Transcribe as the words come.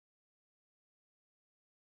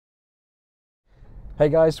Hey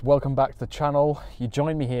guys, welcome back to the channel. You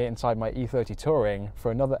join me here inside my E30 Touring for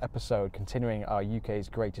another episode continuing our UK's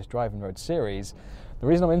Greatest Driving Road series. The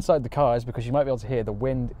reason I'm inside the car is because you might be able to hear the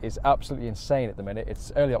wind is absolutely insane at the minute.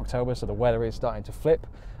 It's early October, so the weather is starting to flip,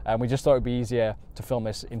 and we just thought it would be easier to film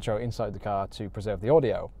this intro inside the car to preserve the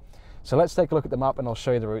audio. So let's take a look at the map and I'll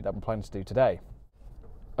show you the route that we're planning to do today.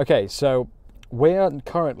 Okay, so we're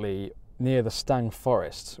currently near the Stang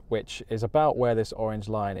Forest, which is about where this orange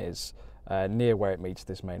line is. Near where it meets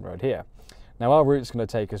this main road here. Now our route is going to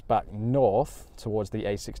take us back north towards the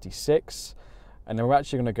A66, and then we're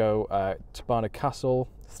actually going to go to Barnard Castle,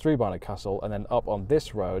 through Barnard Castle, and then up on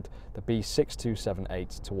this road, the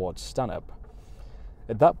B6278 towards Stanhope.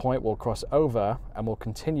 At that point we'll cross over and we'll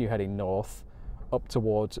continue heading north up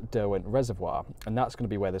towards Derwent Reservoir, and that's going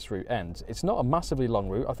to be where this route ends. It's not a massively long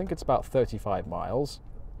route, I think it's about 35 miles.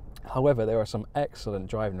 However, there are some excellent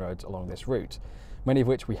driving roads along this route, many of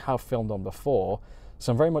which we have filmed on before,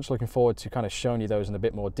 so I'm very much looking forward to kind of showing you those in a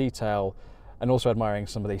bit more detail and also admiring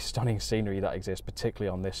some of the stunning scenery that exists, particularly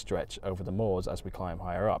on this stretch over the moors as we climb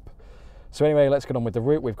higher up. So anyway, let's get on with the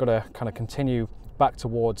route. We've got to kind of continue back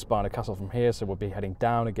towards Barnard Castle from here, so we'll be heading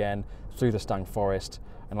down again through the Stang Forest,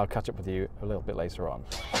 and I'll catch up with you a little bit later on.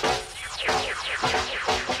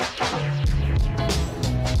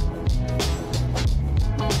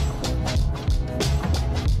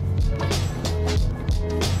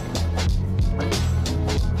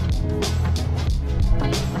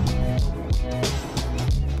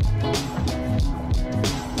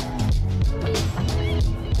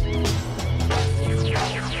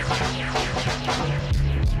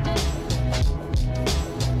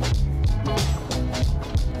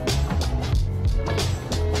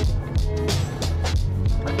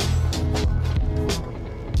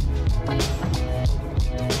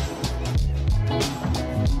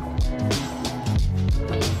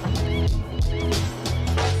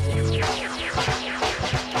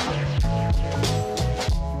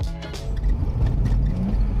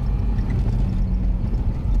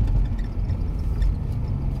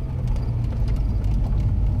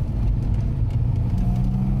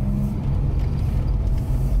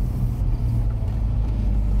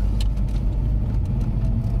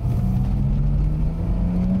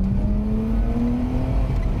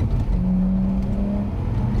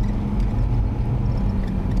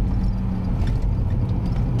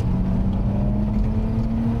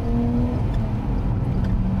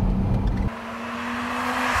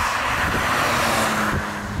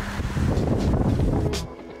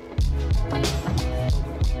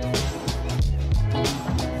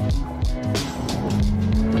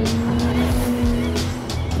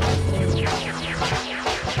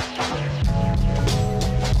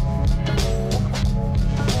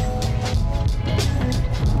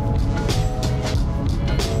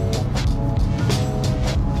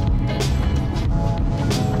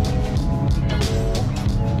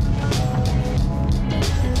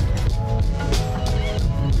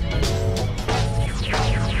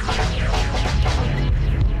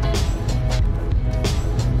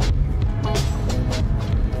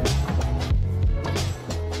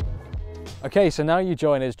 Okay, so now you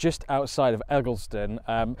join us just outside of Eggleston.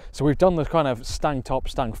 So we've done the kind of Stang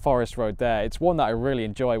Forest road there. It's one that I really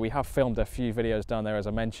enjoy. We have filmed a few videos down there, as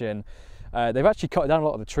I mentioned. They've actually cut down a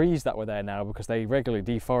lot of the trees that were there now because they regularly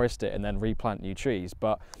deforest it and then replant new trees.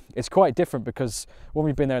 But it's quite different because when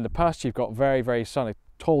we've been there in the past, you've got very, very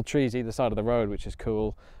tall trees either side of the road, which is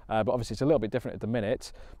cool. But obviously it's a little bit different at the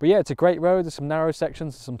minute. But yeah, it's a great road. There's some narrow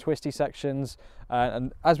sections, some twisty sections.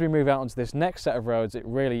 And as we move out onto this next set of roads, it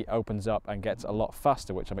really opens up and gets a lot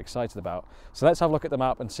faster, which I'm excited about. So let's have a look at the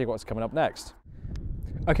map and see what's coming up next.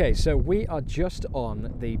 Okay, so we are just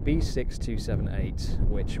on the B6278,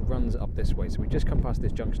 which runs up this way. So we've just come past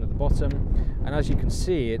this junction at the bottom, and as you can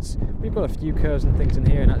see, we've got a few curves and things in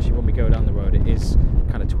here, and actually when we go down the road, it is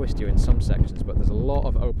kind of twistier in some sections, but there's a lot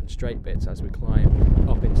of open straight bits as we climb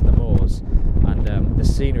up into the moors, and the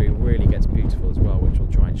scenery really gets beautiful as well, which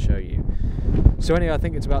we'll try and show you. So anyway, I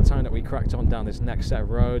think it's about time that we cracked on down this next set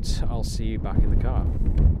of roads. I'll see you back in the car.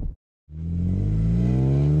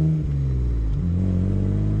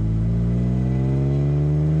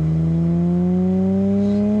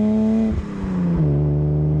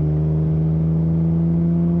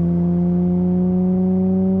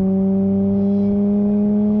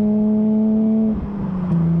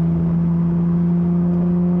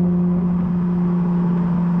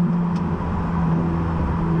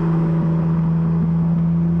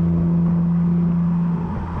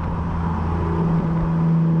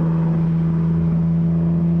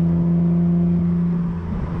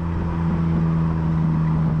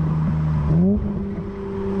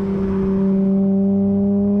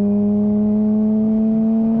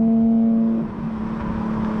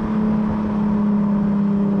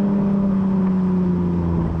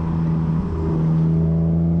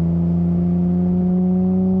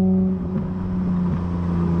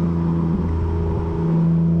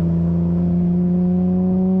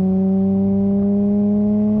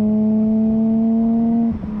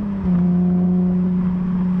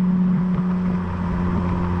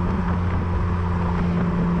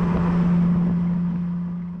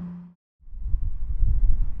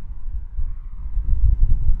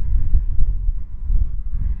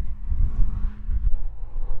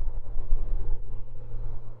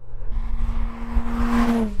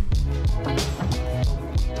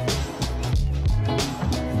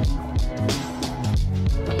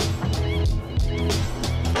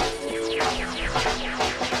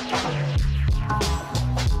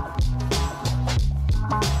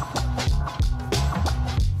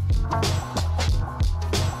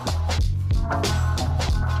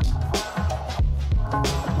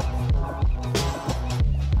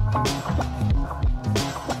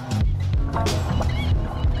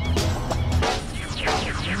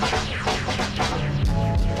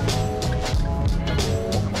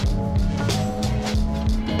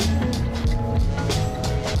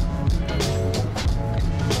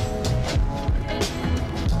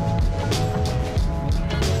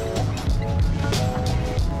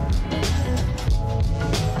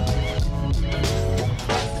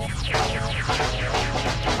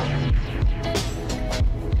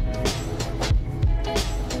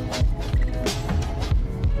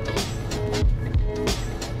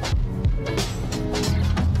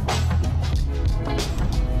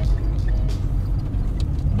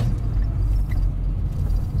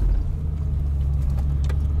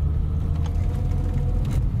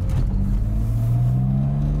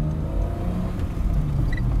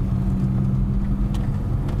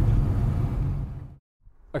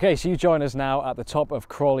 Okay, so you join us now at the top of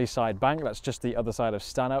Crawley Side Bank. That's just the other side of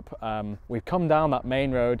Stanhope. We've come down that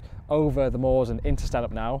main road over the moors and into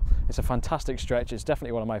Stanhope now. It's a fantastic stretch. It's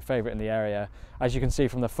definitely one of my favourite in the area. As you can see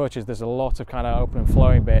from the footage, there's a lot of kind of open and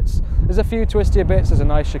flowing bits. There's a few twistier bits, there's a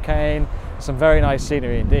nice chicane, some very nice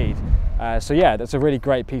scenery indeed. So yeah, that's a really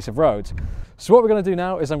great piece of road. So what we're going to do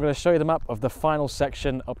now is I'm going to show you the map of the final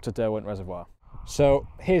section up to Derwent Reservoir. So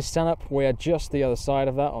here's Stanhope. We are just the other side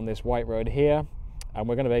of that on this white road here. And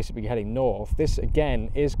we're going to basically be heading north. This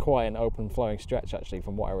again is quite an open flowing stretch actually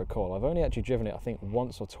from what I recall. I've only actually driven it I think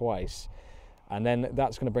once or twice, and then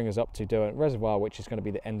that's going to bring us up to Derwent Reservoir, which is going to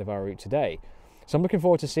be the end of our route today. So I'm looking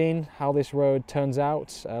forward to seeing how this road turns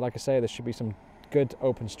out. Like I say, there should be some good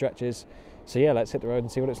open stretches. So yeah, let's hit the road and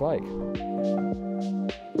see what it's like.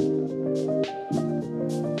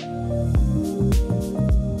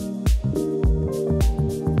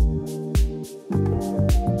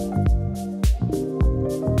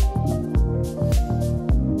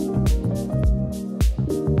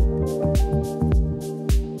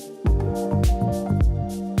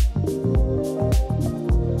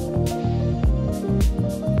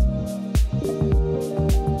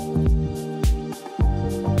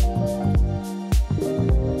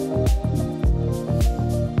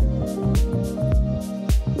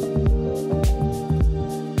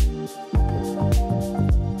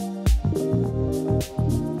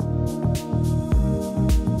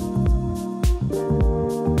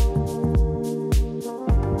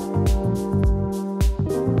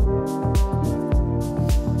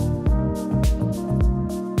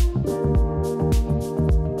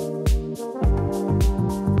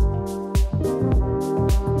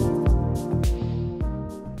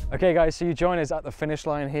 Okay guys, so you join us at the finish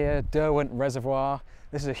line here, Derwent Reservoir.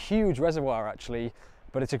 This is a huge reservoir actually,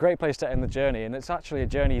 but it's a great place to end the journey, and it's actually a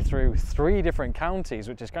journey through 3 different counties,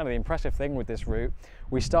 which is kind of the impressive thing with this route.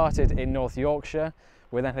 We started in North Yorkshire,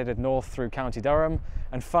 we then headed north through County Durham,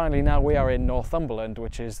 and finally now we are in Northumberland,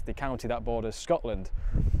 which is the county that borders Scotland.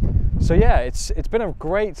 So yeah, it's been a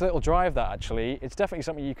great little drive that actually. It's definitely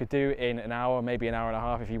something you could do in an hour, maybe an hour and a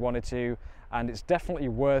half if you wanted to, and it's definitely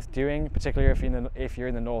worth doing, particularly if you're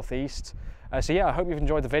in the northeast. So yeah, I hope you've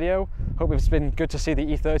enjoyed the video. Hope it's been good to see the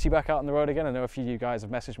E30 back out on the road again. I know a few of you guys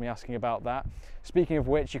have messaged me asking about that. Speaking of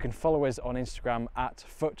which, you can follow us on Instagram at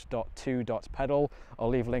foot.2.pedal. I'll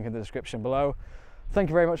leave a link in the description below. Thank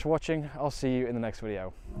you very much for watching. I'll see you in the next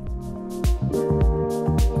video.